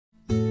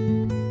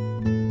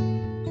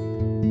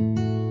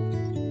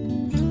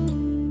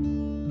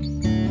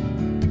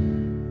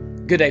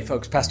Good day,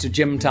 folks. Pastor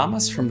Jim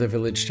Thomas from the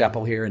Village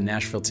Chapel here in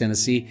Nashville,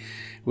 Tennessee,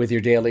 with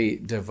your daily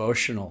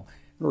devotional.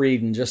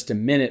 Read in just a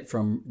minute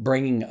from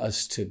Bringing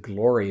Us to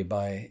Glory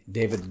by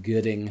David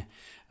Gooding.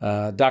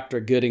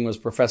 Dr. Gooding was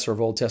professor of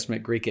Old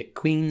Testament Greek at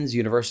Queen's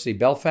University,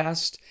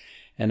 Belfast,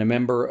 and a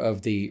member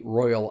of the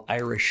Royal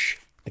Irish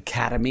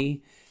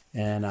Academy.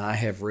 And I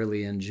have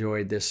really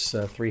enjoyed this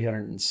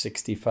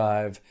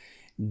 365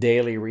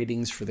 daily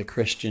readings for the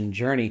Christian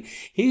journey.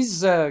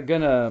 He's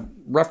going to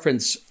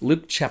reference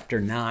Luke chapter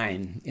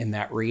 9 in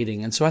that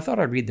reading. And so I thought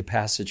I'd read the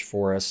passage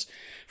for us.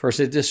 First,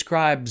 it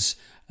describes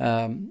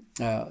some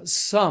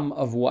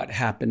of what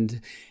happened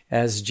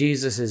as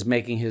Jesus is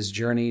making his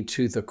journey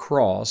to the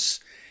cross.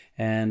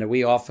 And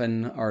we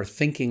often are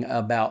thinking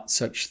about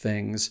such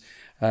things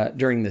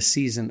during the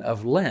season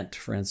of Lent,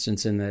 for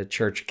instance, in the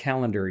church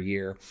calendar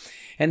year.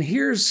 And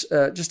here's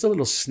just a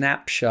little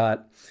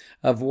snapshot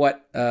of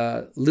what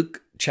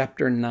Luke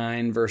chapter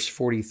 9, verse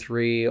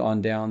 43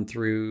 on down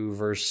through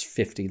verse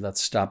 50.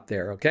 Let's stop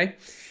there, okay?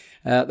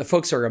 The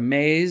folks are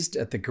amazed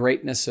at the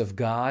greatness of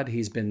God.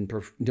 He's been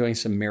doing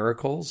some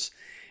miracles.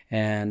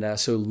 And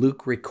so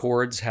Luke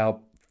records how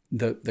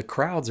the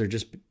crowds are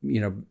just,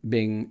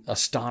 being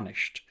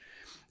astonished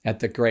at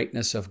the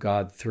greatness of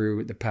God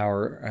through the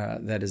power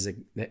that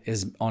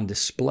is on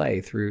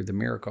display through the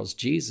miracles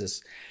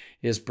Jesus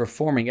is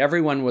performing.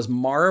 Everyone was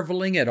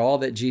marveling at all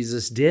that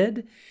Jesus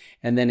did.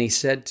 And then he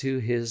said to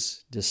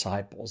his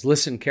disciples,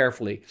 listen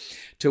carefully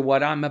to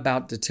what I'm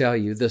about to tell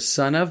you. The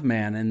Son of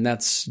Man, and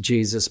that's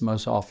Jesus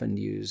most often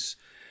use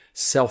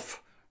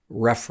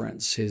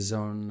self-reference, his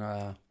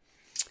own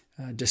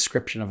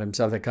description of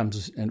himself that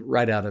comes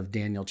right out of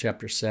Daniel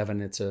chapter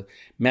 7. It's a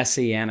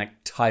messianic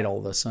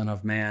title, the Son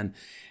of Man.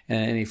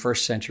 And any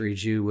first century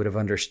Jew would have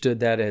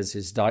understood that, as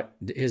his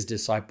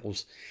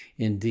disciples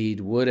indeed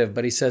would have.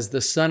 But he says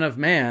the Son of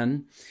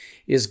Man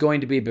is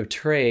going to be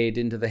betrayed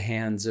into the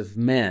hands of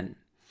men.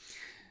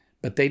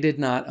 But they did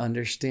not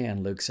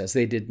understand, Luke says.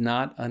 They did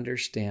not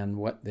understand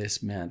what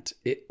this meant.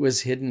 It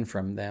was hidden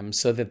from them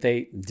so that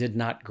they did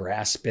not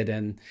grasp it,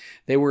 and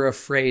they were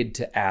afraid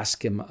to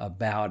ask him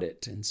about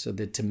it. And so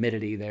the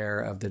timidity there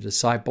of the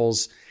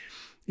disciples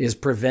is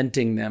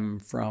preventing them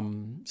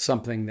from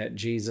something that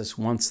Jesus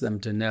wants them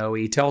to know.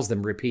 He tells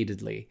them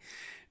repeatedly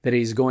that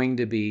he's going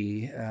to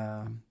be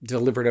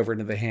delivered over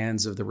into the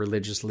hands of the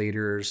religious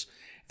leaders.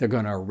 They're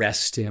going to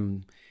arrest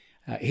him.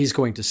 He's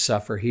going to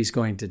suffer. He's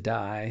going to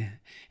die.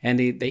 And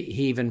he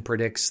even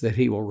predicts that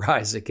he will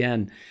rise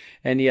again.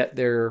 And yet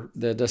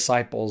the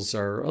disciples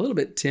are a little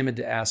bit timid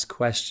to ask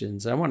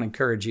questions. I want to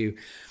encourage you,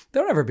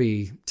 don't ever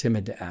be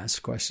timid to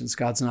ask questions.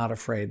 God's not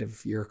afraid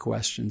of your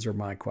questions or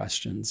my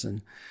questions.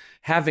 And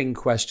having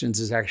questions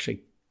is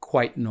actually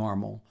quite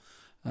normal.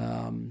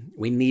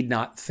 We need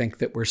not think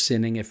that we're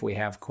sinning if we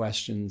have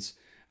questions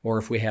or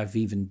if we have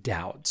even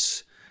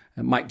doubts.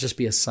 It might just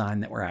be a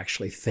sign that we're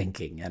actually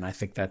thinking. And I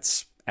think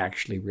that's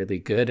actually really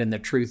good. And the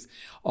truth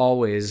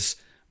always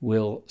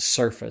will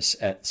surface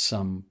at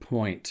some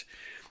point.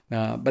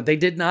 But they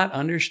did not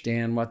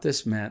understand what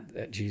this meant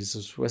that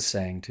Jesus was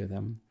saying to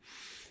them.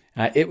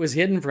 It was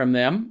hidden from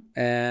them,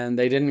 and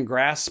they didn't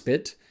grasp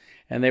it,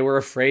 and they were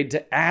afraid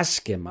to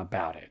ask him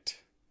about it.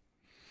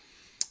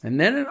 And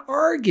then an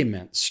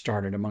argument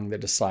started among the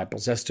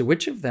disciples as to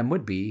which of them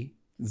would be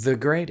the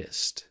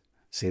greatest.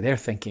 See, they're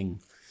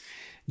thinking,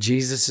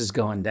 Jesus is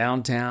going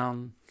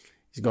downtown.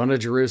 He's going to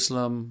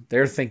Jerusalem.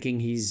 They're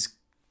thinking he's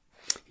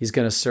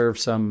going to serve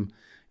some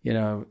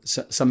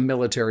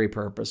military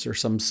purpose or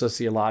some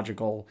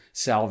sociological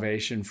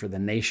salvation for the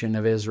nation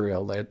of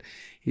Israel. That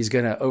he's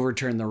going to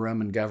overturn the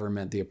Roman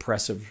government, the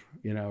oppressive,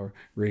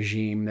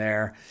 regime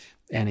there,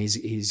 and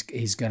he's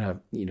going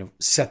to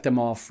set them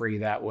all free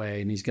that way,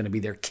 and he's going to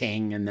be their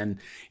king, and then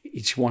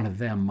each one of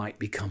them might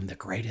become the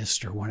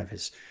greatest or one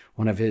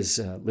of his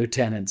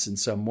lieutenants in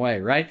some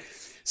way, right?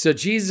 So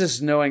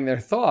Jesus, knowing their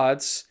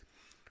thoughts,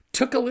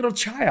 took a little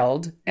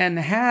child and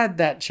had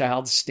that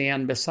child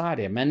stand beside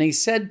him. And he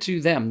said to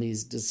them,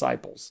 these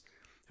disciples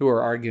who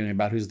are arguing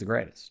about who's the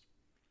greatest,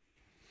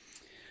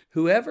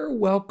 whoever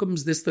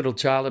welcomes this little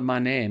child in my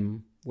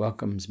name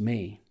welcomes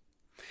me.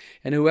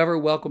 And whoever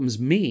welcomes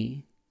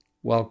me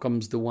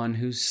welcomes the one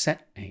who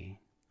sent me.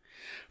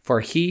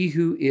 For he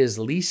who is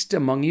least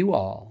among you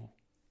all,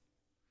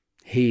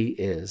 he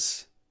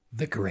is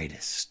the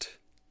greatest.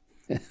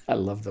 I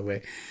love the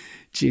way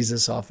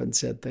Jesus often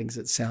said things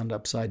that sound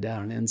upside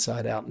down and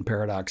inside out and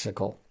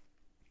paradoxical.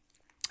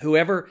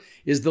 Whoever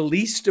is the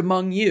least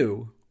among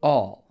you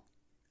all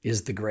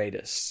is the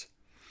greatest.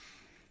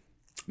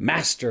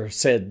 Master,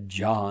 said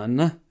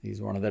John, he's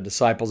one of the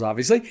disciples,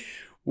 obviously,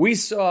 we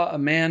saw a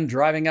man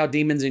driving out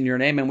demons in your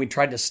name, and we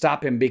tried to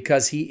stop him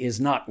because he is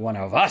not one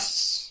of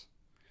us.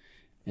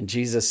 And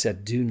Jesus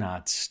said, do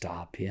not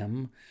stop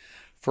him,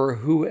 for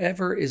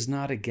whoever is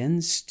not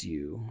against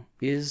you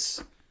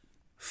is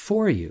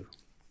for you.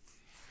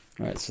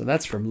 All right, so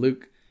that's from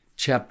Luke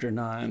chapter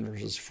 9,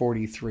 verses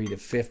 43 to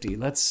 50.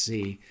 Let's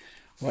see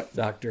what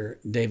Dr.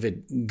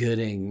 David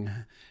Gooding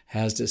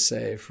has to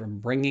say from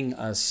Bringing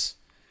Us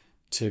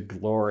to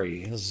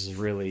Glory. This is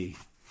really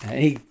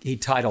He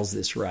titles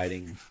this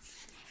writing,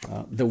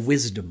 The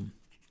Wisdom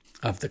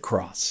of the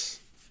Cross.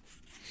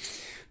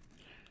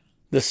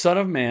 The Son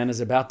of Man is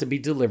about to be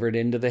delivered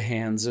into the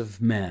hands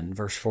of men,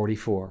 verse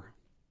 44.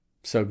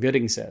 So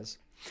Gooding says,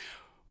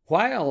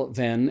 while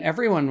then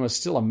everyone was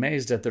still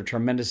amazed at the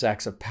tremendous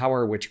acts of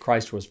power which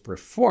Christ was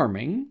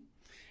performing,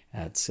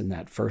 that's in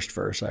that first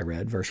verse I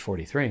read, verse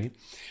 43,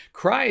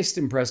 Christ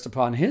impressed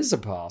upon his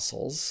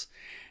apostles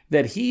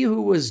that he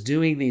who was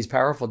doing these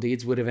powerful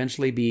deeds would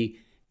eventually be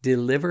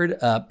delivered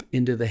up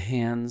into the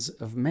hands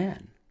of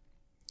men.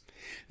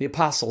 The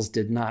apostles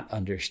did not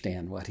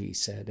understand what he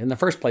said. In the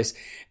first place,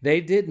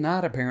 they did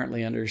not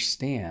apparently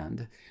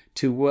understand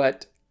to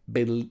what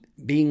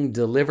being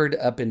delivered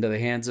up into the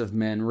hands of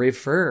men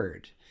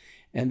referred.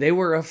 And they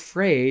were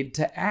afraid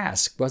to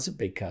ask. Was it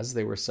because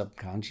they were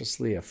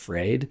subconsciously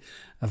afraid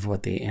of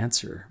what the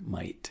answer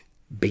might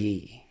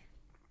be?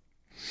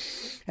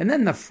 And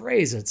then the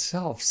phrase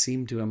itself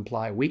seemed to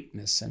imply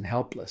weakness and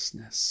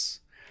helplessness.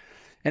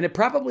 And it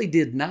probably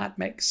did not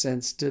make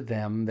sense to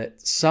them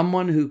that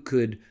someone who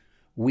could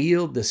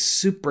wield the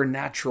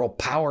supernatural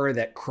power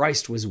that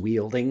Christ was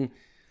wielding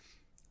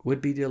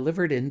would be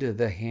delivered into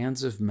the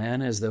hands of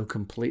men as though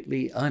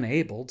completely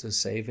unable to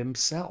save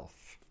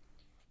himself.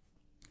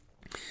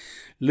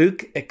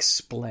 Luke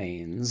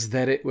explains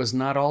that it was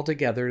not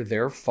altogether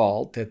their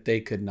fault that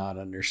they could not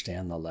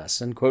understand the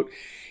lesson. Quote,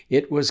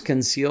 it was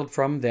concealed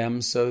from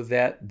them so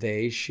that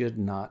they should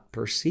not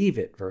perceive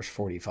it, verse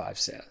 45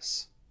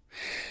 says.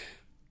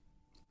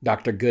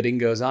 Dr. Gooding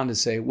goes on to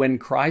say, when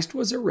Christ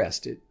was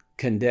arrested,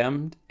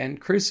 condemned, and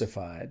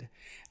crucified,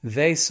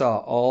 they saw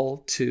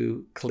all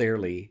too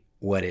clearly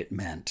what it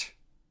meant,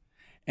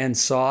 and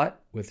saw it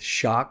with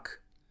shock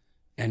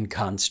and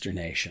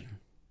consternation.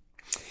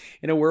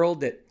 In a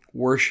world that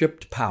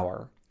worshipped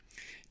power,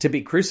 to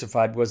be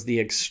crucified was the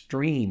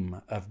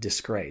extreme of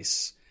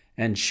disgrace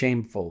and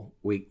shameful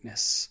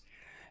weakness,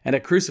 and a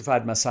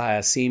crucified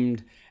Messiah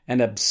seemed an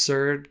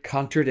absurd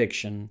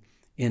contradiction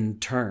in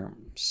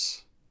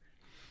terms.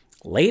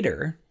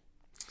 Later,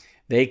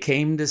 they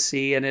came to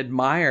see and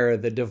admire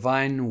the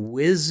divine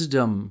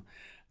wisdom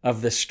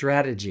of the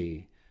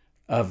strategy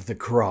of the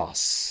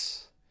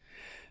cross.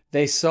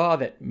 They saw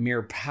that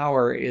mere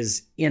power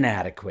is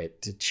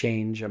inadequate to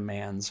change a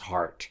man's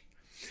heart,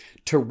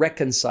 to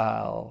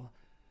reconcile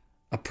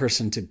a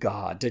person to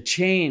God, to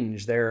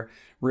change their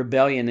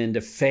rebellion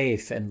into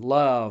faith and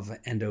love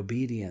and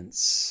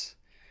obedience,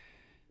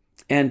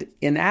 and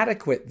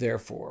inadequate,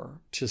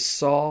 therefore, to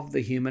solve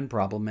the human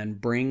problem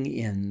and bring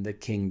in the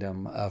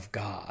kingdom of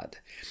God.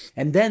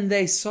 And then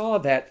they saw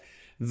that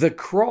the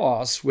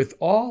cross, with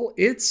all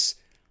its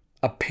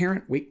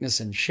apparent weakness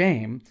and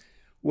shame,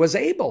 was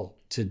able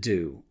to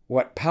do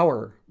what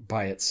power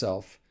by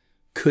itself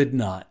could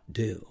not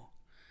do.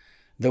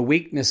 The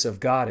weakness of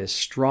God is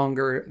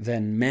stronger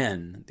than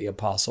men, the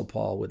Apostle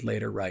Paul would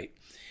later write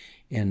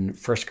in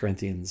 1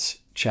 Corinthians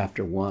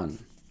chapter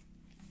 1.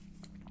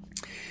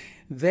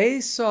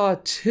 They saw,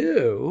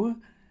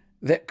 too,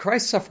 that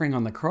Christ's suffering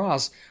on the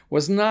cross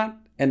was not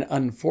an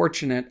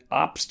unfortunate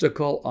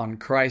obstacle on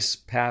Christ's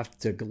path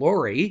to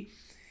glory.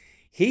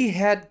 He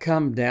had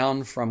come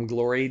down from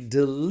glory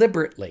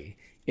deliberately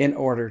in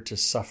order to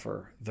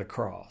suffer the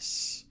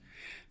cross.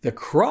 The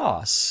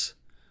cross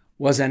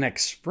was an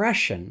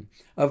expression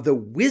of the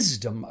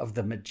wisdom of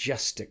the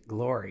majestic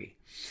glory.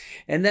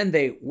 And then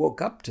they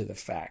woke up to the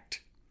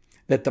fact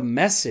that the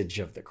message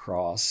of the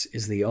cross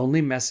is the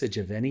only message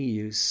of any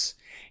use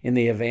in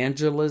the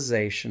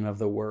evangelization of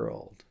the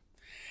world.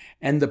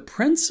 And the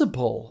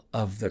principle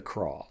of the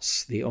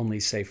cross, the only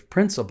safe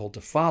principle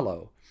to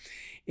follow,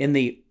 in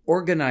the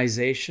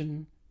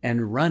organization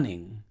and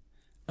running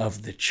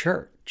of the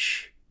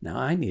church. Now,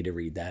 I need to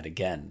read that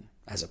again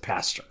as a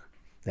pastor,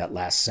 that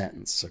last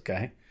sentence,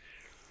 okay?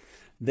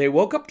 They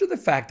woke up to the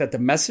fact that the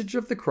message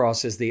of the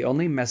cross is the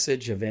only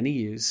message of any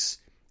use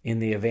in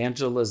the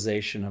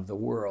evangelization of the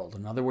world.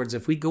 In other words,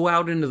 if we go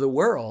out into the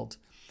world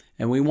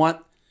and we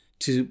want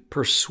to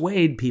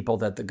persuade people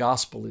that the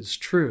gospel is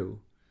true,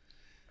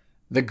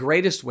 the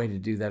greatest way to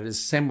do that is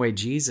the same way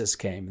Jesus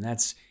came, and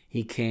that's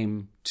he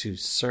came to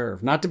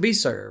serve, not to be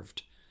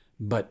served,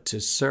 but to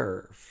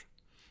serve,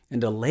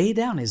 and to lay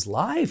down his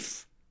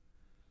life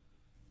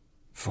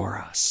for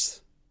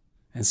us.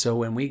 And so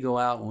when we go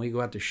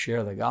out to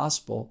share the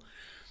gospel,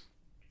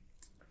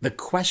 the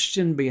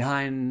question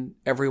behind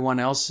everyone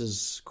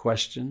else's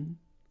question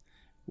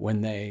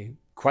when they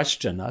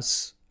question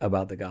us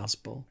about the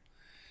gospel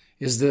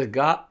does the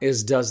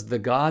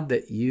God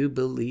that you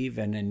believe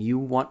in and you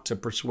want to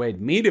persuade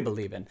me to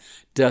believe in,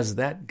 does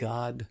that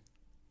God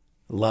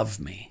love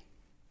me?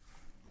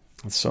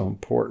 That's so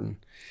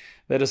important.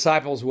 The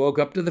disciples woke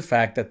up to the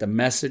fact that the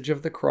message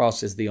of the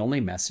cross is the only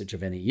message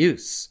of any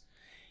use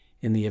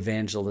in the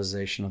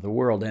evangelization of the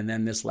world. And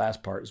then this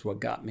last part is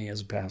what got me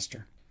as a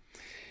pastor.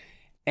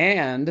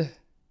 And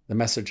the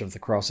message of the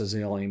cross is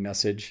the only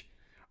message,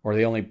 or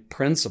the only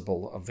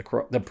principle of the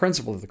cross. The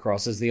principle of the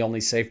cross is the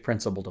only safe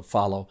principle to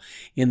follow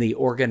in the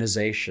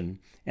organization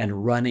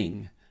and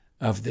running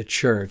of the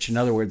church. In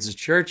other words, the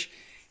church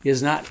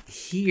is not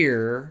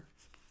here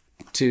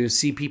to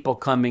see people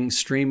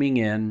streaming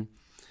in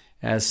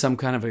as some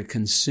kind of a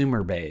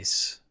consumer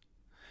base.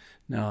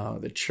 No,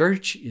 the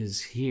church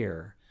is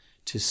here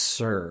to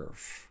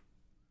serve.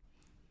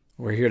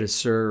 We're here to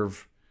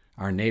serve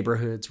our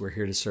neighborhoods. We're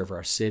here to serve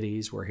our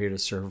cities. We're here to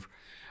serve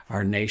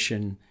our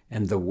nation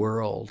and the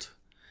world,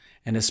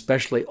 and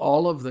especially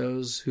all of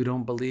those who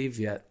don't believe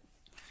yet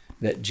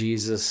that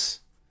Jesus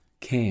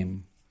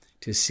came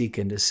to seek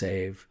and to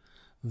save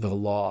the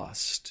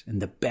lost.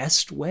 And the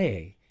best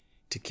way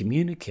to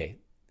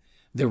communicate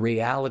the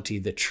reality,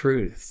 the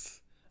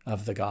truth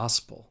of the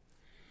gospel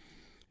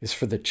is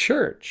for the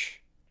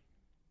church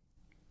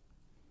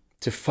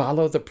to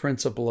follow the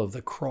principle of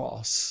the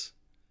cross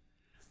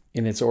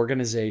in its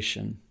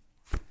organization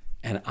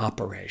and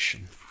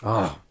operation.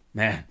 Oh,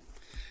 man.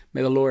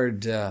 May the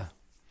Lord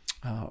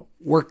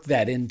work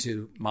that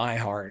into my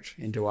heart,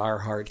 into our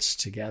hearts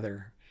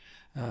together,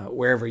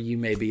 wherever you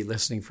may be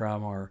listening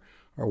from or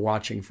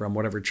watching from,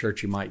 whatever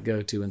church you might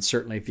go to. And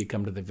certainly if you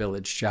come to the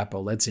Village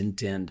Chapel,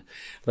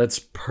 let's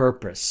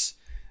purpose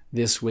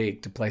this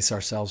week to place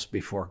ourselves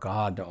before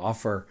God, to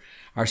offer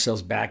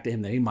ourselves back to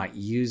Him, that He might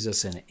use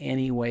us in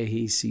any way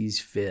He sees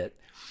fit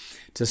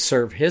to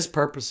serve His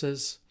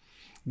purposes,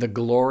 the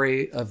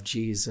glory of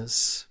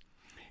Jesus,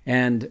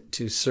 and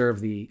to serve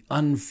the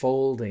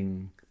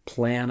unfolding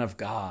plan of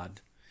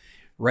God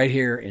right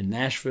here in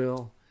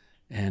Nashville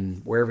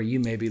and wherever you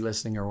may be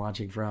listening or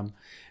watching from,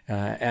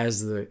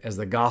 as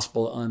the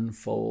gospel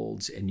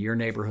unfolds in your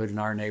neighborhood and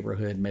our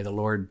neighborhood. May the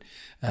Lord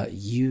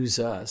use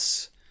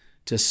us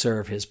to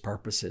serve His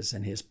purposes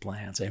and His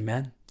plans.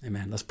 Amen.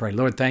 Amen. Let's pray.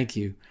 Lord, thank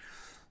you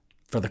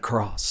for the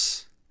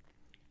cross.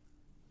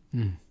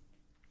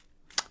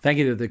 Thank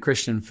you that the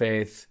Christian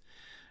faith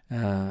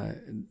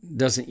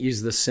doesn't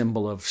use the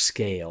symbol of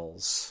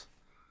scales,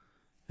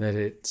 that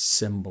its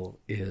symbol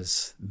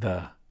is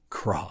the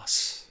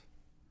cross.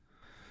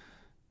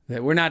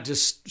 That we're not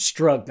just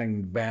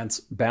struggling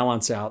to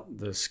balance out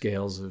the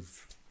scales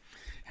of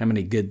how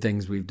many good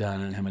things we've done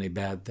and how many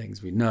bad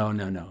things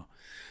No.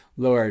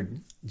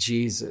 Lord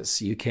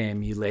Jesus, you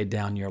came, you laid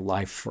down your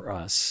life for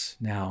us.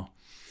 Now,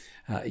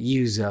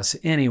 use us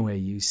any way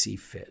you see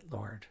fit,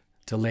 Lord,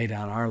 to lay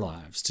down our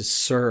lives, to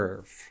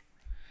serve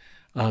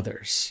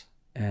others,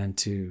 and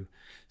to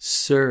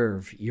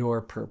serve your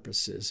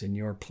purposes and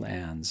your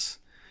plans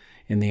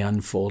in the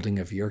unfolding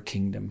of your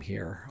kingdom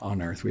here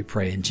on earth. We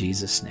pray in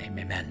Jesus' name.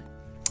 Amen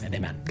and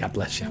amen. God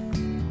bless you.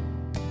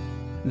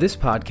 This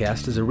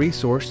podcast is a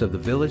resource of the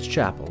Village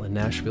Chapel in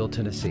Nashville,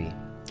 Tennessee.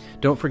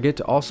 Don't forget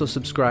to also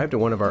subscribe to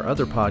one of our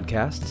other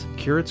podcasts,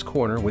 Curate's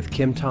Corner with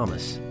Kim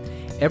Thomas.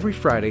 Every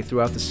Friday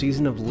throughout the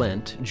season of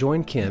Lent,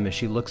 join Kim as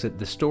she looks at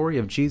the story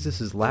of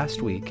Jesus'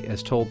 last week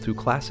as told through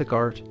classic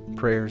art,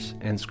 prayers,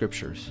 and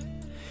scriptures.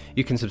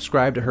 You can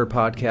subscribe to her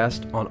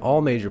podcast on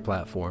all major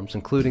platforms,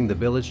 including the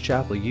Village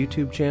Chapel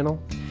YouTube channel,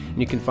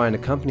 and you can find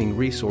accompanying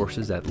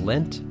resources at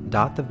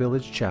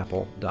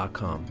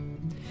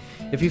lent.thevillagechapel.com.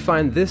 If you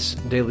find this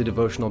daily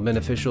devotional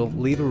beneficial,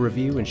 leave a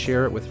review and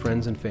share it with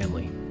friends and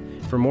family.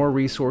 For more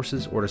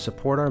resources or to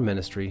support our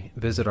ministry,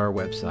 visit our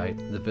website,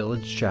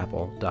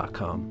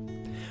 thevillagechapel.com.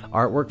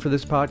 Artwork for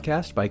this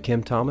podcast by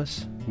Kim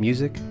Thomas,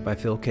 music by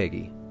Phil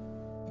Kagi.